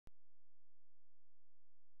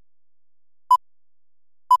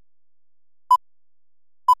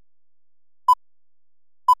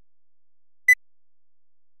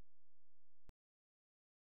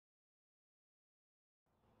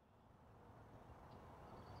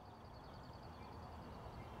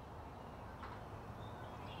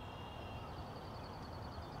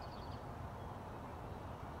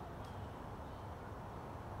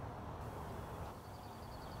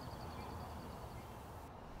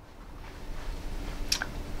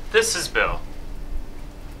This is Bill.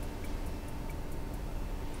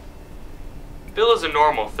 Bill is a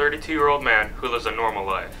normal 32-year-old man who lives a normal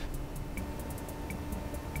life.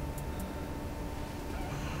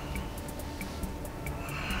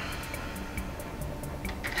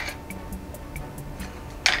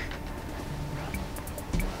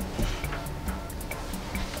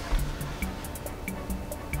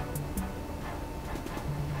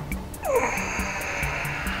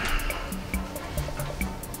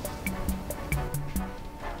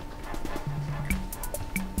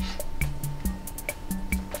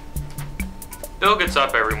 Bill gets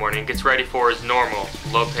up every morning and gets ready for his normal,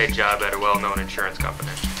 low-paid job at a well-known insurance company.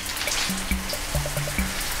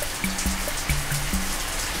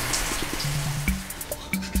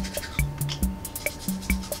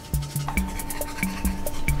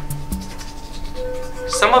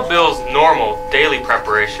 Some of Bill's normal, daily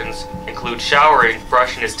preparations include showering,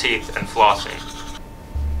 brushing his teeth, and flossing.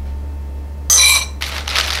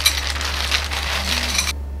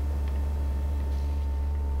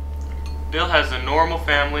 Bill has a normal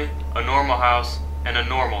family, a normal house, and a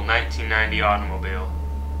normal 1990 automobile.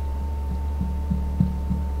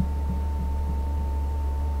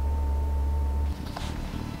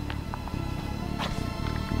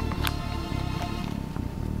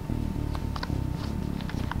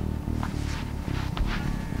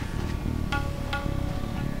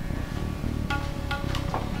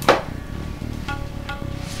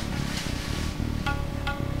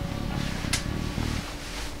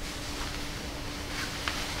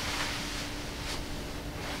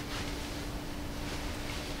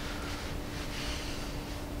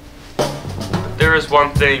 There is one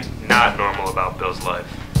thing not normal about Bill's life.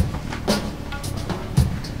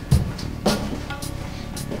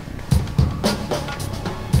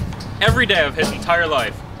 Every day of his entire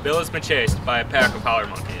life, Bill has been chased by a pack of howler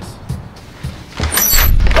monkeys.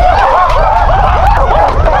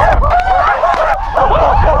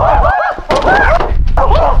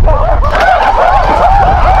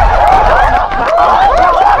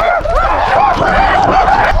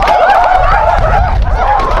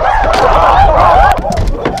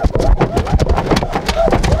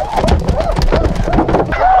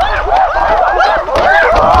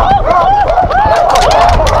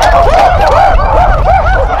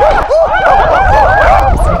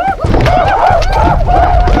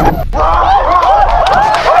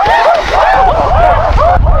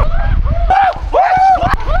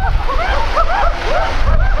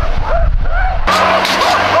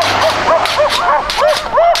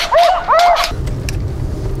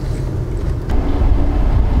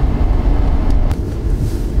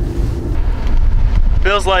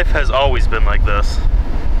 Bill's life has always been like this.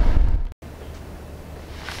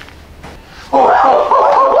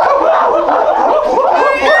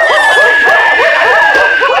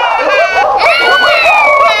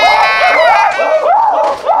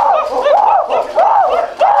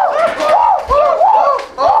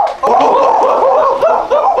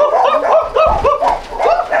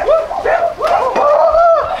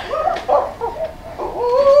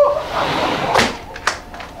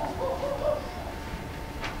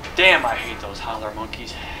 Damn, I hate those howler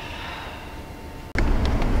monkeys.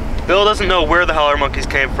 Bill doesn't know where the howler monkeys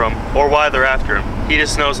came from or why they're after him. He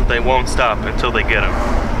just knows that they won't stop until they get him.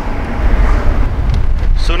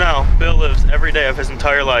 So now, Bill lives every day of his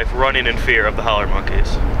entire life running in fear of the howler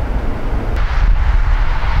monkeys.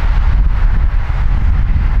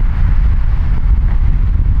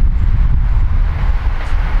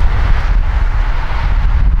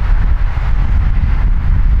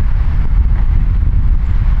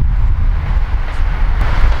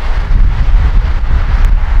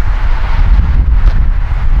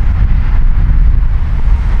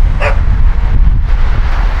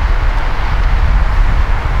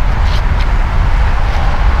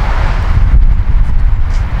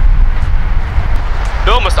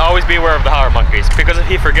 Bill must always be aware of the howler monkeys, because if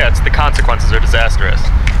he forgets, the consequences are disastrous.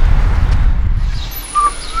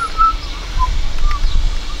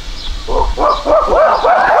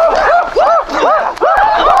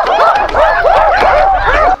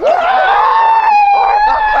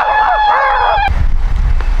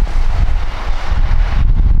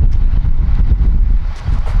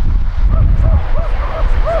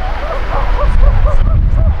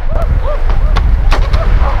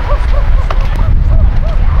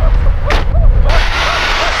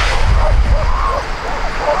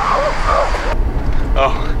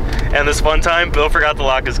 And this one time, Bill forgot to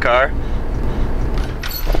lock his car.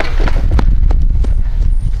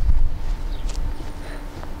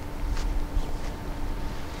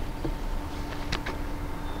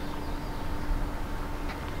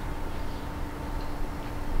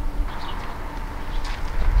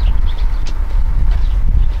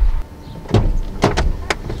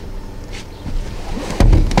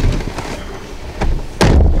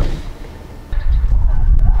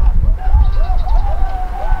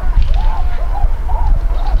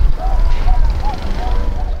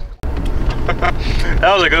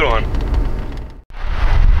 That was a good one.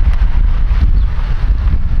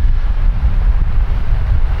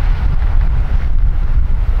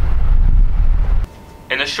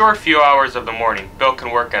 In the short few hours of the morning, Bill can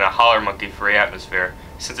work in a Howler monkey-free atmosphere,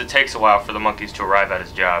 since it takes a while for the monkeys to arrive at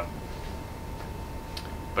his job.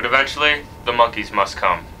 But eventually, the monkeys must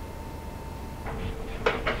come.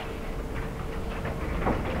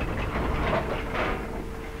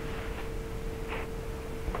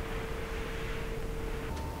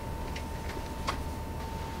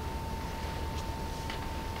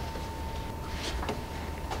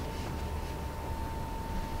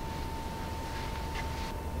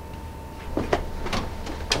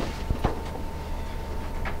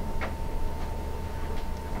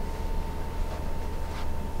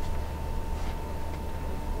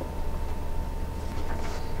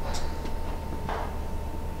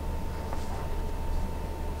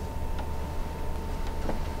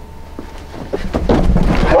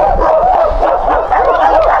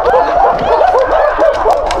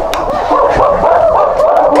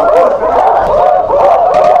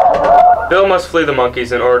 Bill must flee the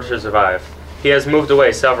monkeys in order to survive. He has moved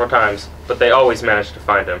away several times, but they always manage to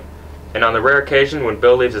find him. And on the rare occasion when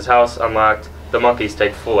Bill leaves his house unlocked, the monkeys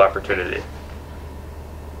take full opportunity.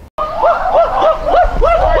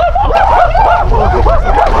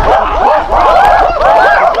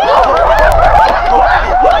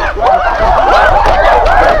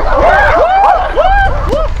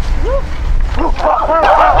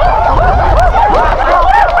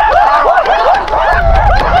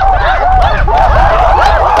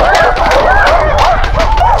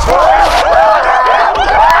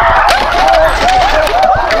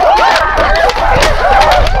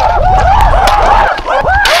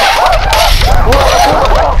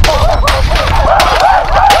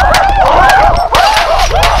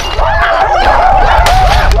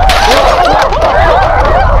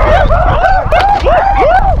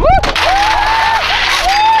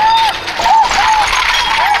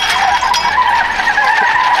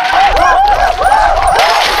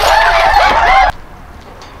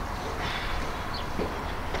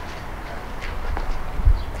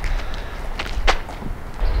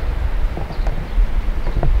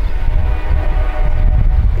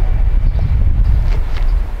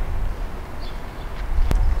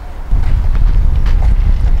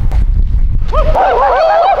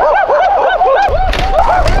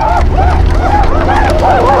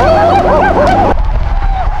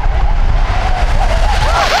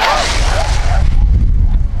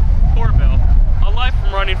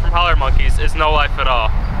 Is no life at all.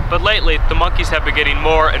 But lately, the monkeys have been getting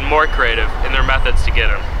more and more creative in their methods to get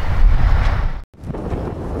him.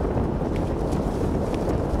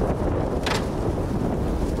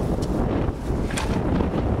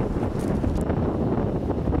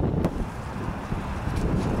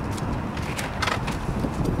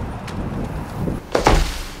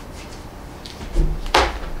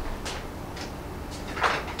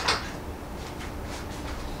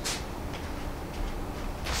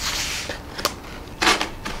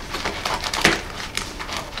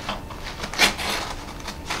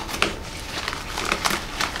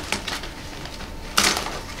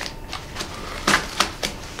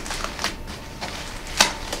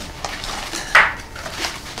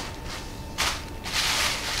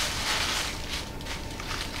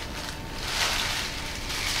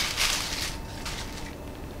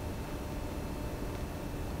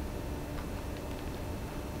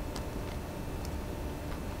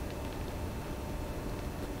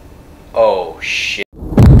 Oh, shit.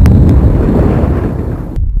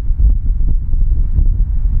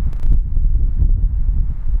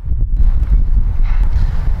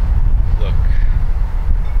 Look,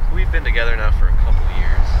 we've been together now for a couple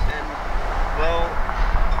years, and, well,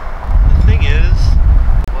 the thing is,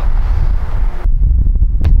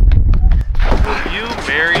 will you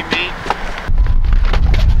marry me?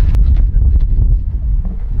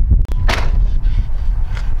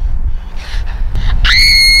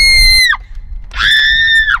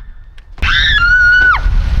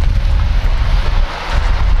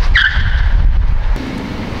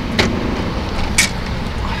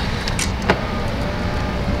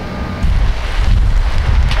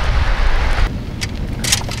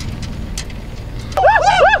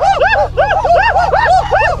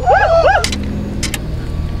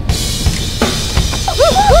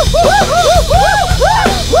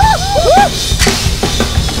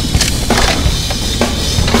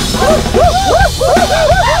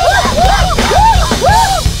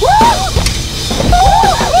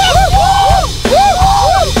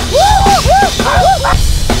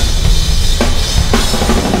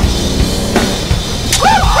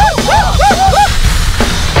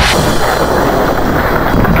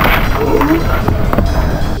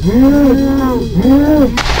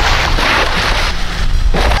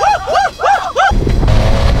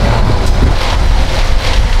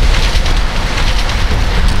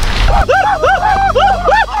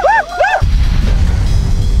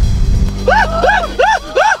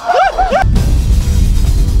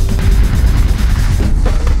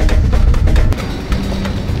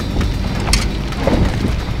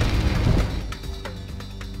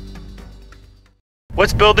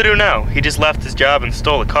 What's Bill to do now? He just left his job and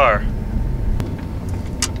stole a car.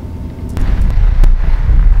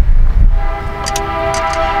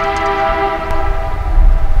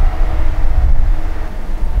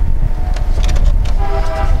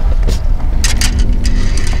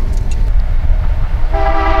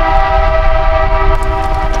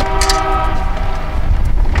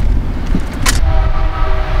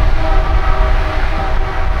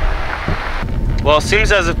 Well, it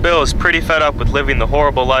seems as if Bill is pretty fed up with living the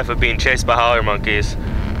horrible life of being chased by howler monkeys.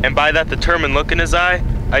 And by that determined look in his eye,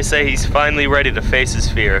 I say he's finally ready to face his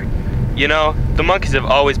fear. You know, the monkeys have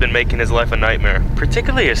always been making his life a nightmare,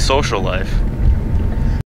 particularly his social life. So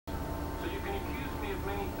you can accuse me of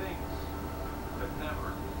many things, but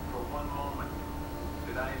never, for one moment,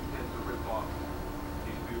 did I intend to rip off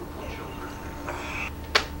these beautiful children.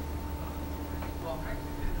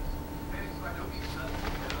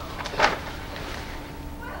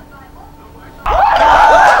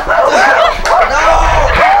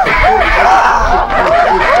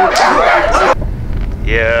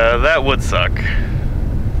 Yeah, that would suck.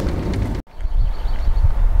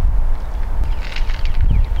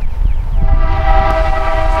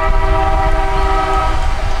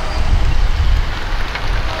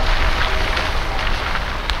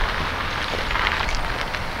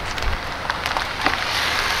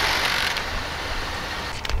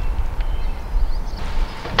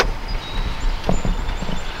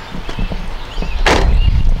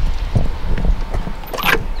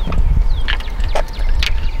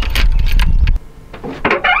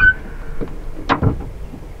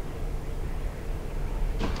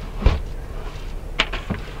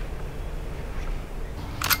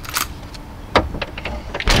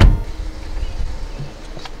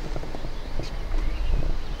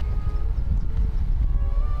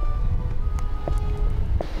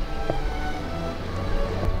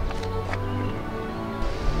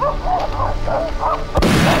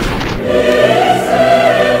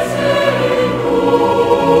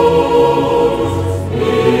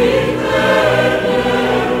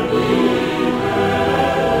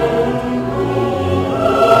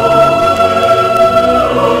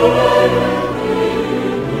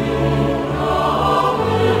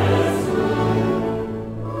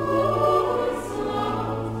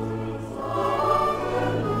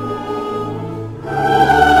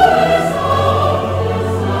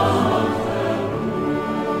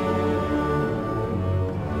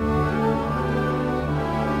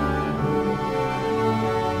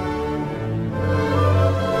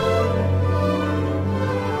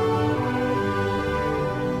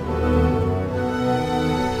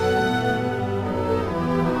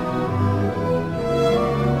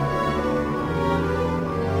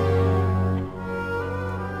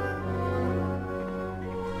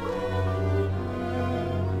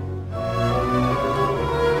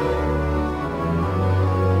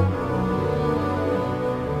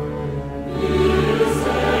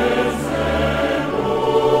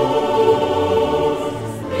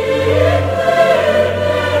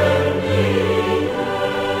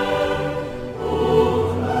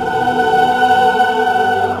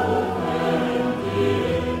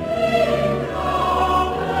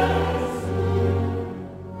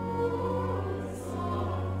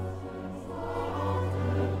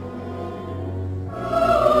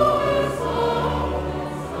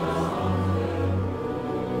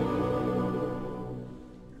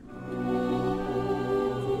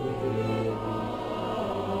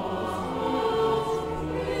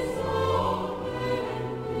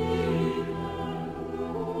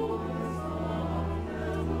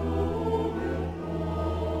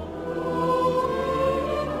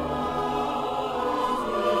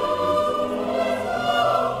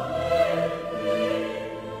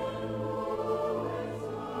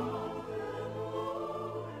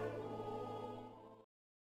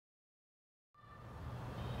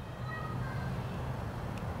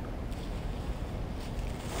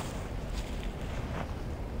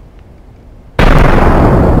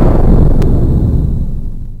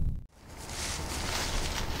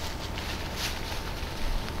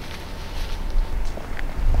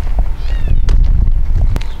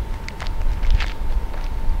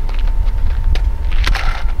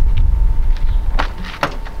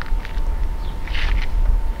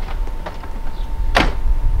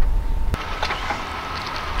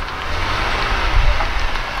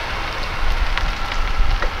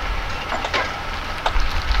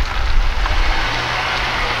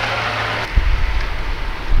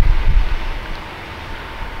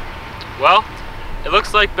 Well, it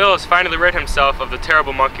looks like Bill has finally rid himself of the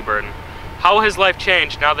terrible monkey burden. How will his life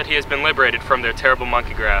change now that he has been liberated from their terrible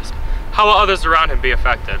monkey grasp? How will others around him be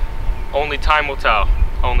affected? Only time will tell.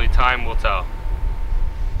 Only time will tell.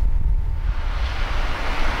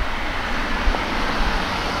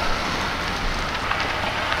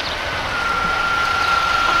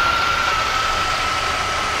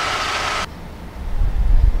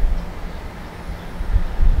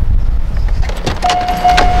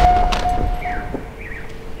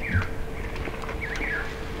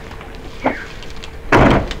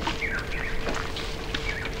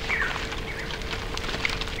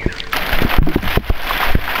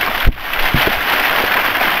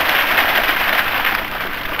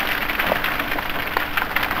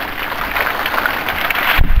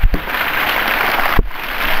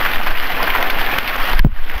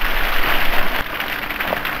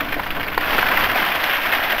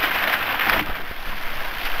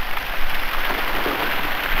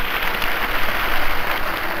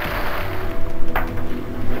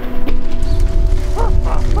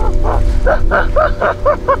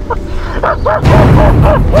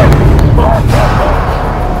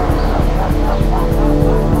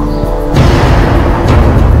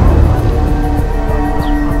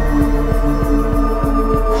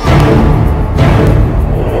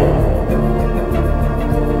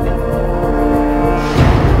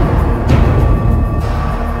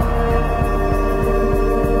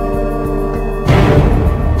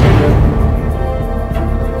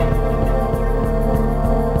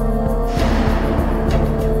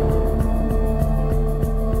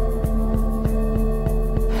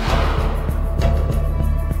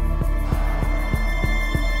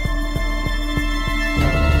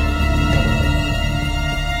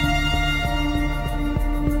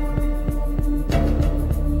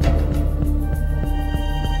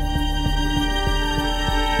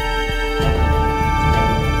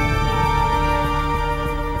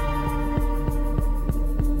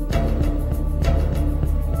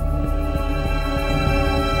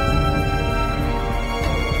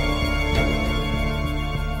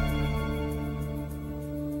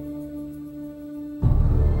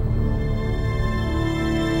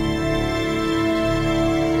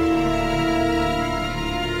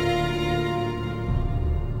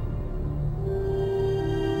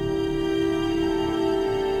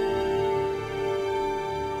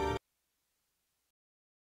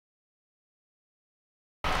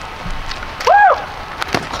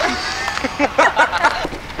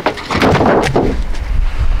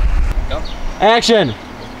 Action!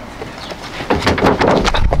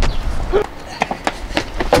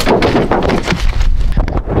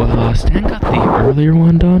 Well, Stan got the earlier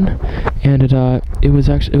one done, and it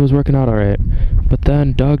was working out alright. But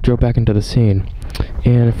then Doug drove back into the scene,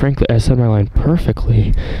 and frankly, I said my line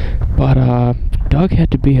perfectly. But Doug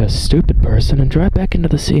had to be a stupid person and drive back into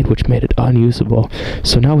the scene, which made it unusable.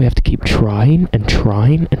 So now we have to keep trying and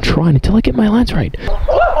trying and trying until I get my lines right.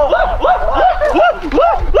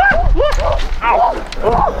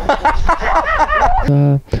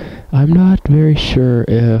 I'm not very sure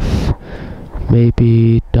if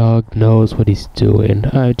maybe Doug knows what he's doing.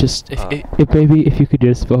 If you could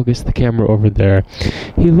just focus the camera over there.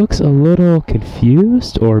 He looks a little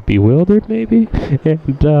confused or bewildered maybe. And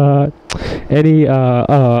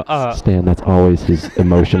Stan, that's always his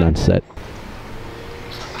emotion on set.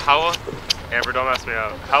 How, Amber, don't mess me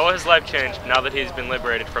up. How will his life change now that he's been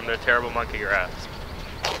liberated from their terrible monkey grasp?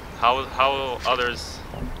 How will others